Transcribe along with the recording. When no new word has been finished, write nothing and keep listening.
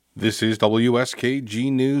This is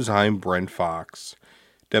WSKG News. I'm Brent Fox.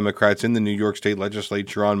 Democrats in the New York State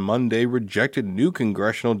Legislature on Monday rejected new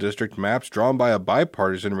congressional district maps drawn by a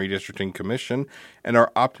bipartisan redistricting commission and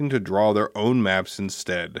are opting to draw their own maps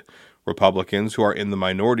instead. Republicans, who are in the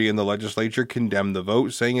minority in the legislature, condemned the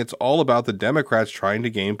vote, saying it's all about the Democrats trying to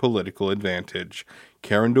gain political advantage.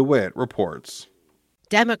 Karen DeWitt reports.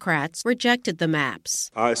 Democrats rejected the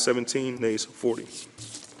maps. Ayes 17, nays 40.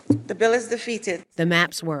 The bill is defeated. The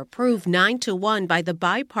maps were approved 9-1 by the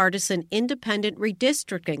bipartisan Independent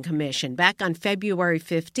Redistricting Commission back on February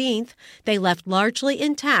 15th. They left largely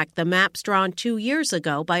intact the maps drawn 2 years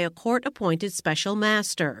ago by a court-appointed special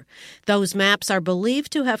master. Those maps are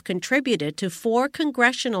believed to have contributed to 4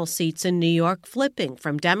 congressional seats in New York flipping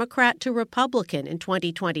from Democrat to Republican in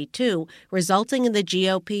 2022, resulting in the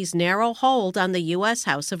GOP's narrow hold on the U.S.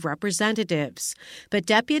 House of Representatives. But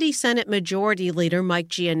Deputy Senate Majority Leader Mike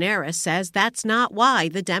Gianaris says that's not why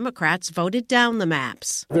the Democrats voted down the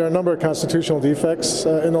maps. There are a number of constitutional defects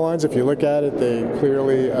in the lines. If you look at it, they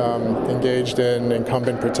clearly engaged in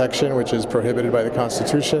incumbent protection, which is prohibited by the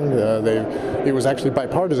Constitution. It was actually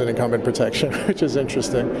bipartisan incumbent protection, which is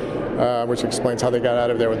interesting, which explains how they got out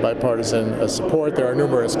of there with bipartisan support. There are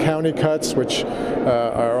numerous county cuts, which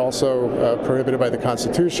are also prohibited by the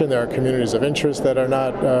Constitution. There are communities of interest that are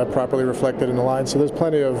not properly reflected in the line. So there's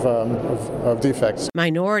plenty of defects.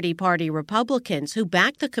 Minority Party Republicans who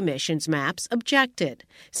backed the commission's maps objected.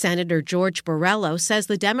 Senator George Borrello says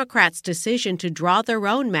the Democrats' decision to draw their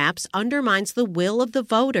own maps undermines the will of the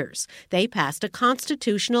voters. They passed a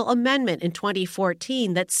constitutional amendment in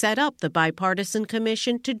 2014 that set up the bipartisan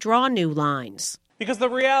commission to draw new lines. Because the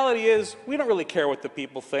reality is, we don't really care what the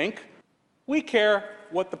people think. We care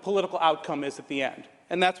what the political outcome is at the end.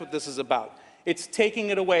 And that's what this is about. It's taking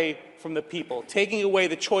it away from the people, taking away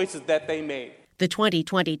the choices that they made. The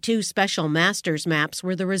 2022 special masters maps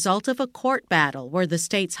were the result of a court battle where the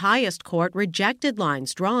state's highest court rejected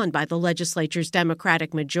lines drawn by the legislature's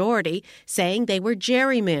Democratic majority, saying they were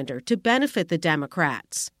gerrymandered to benefit the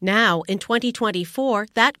Democrats. Now, in 2024,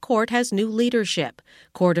 that court has new leadership.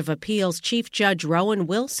 Court of Appeals Chief Judge Rowan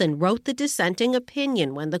Wilson wrote the dissenting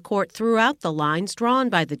opinion when the court threw out the lines drawn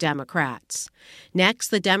by the Democrats. Next,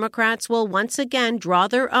 the Democrats will once again draw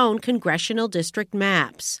their own congressional district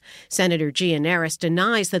maps. Senator Gianaris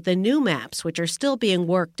denies that the new maps, which are still being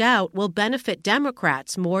worked out, will benefit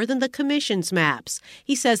Democrats more than the commission's maps.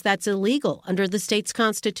 He says that's illegal under the state's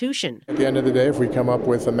constitution. At the end of the day, if we come up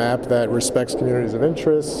with a map that respects communities of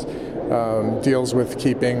interest, deals with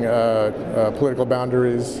keeping political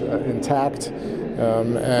boundaries intact,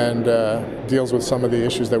 and deals with some of the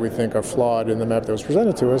issues that we think are flawed in the map that was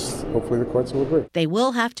presented to us, hopefully the courts will agree. They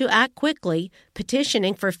will have to act quickly.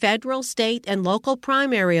 Petitioning for federal, state, and local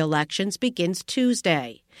primary elections begins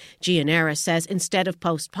Tuesday. Gianaris says instead of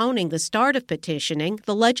postponing the start of petitioning,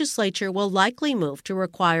 the legislature will likely move to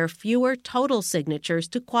require fewer total signatures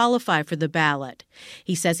to qualify for the ballot.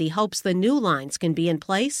 He says he hopes the new lines can be in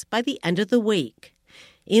place by the end of the week.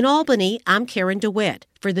 In Albany, I'm Karen DeWitt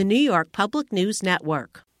for the New York Public News Network.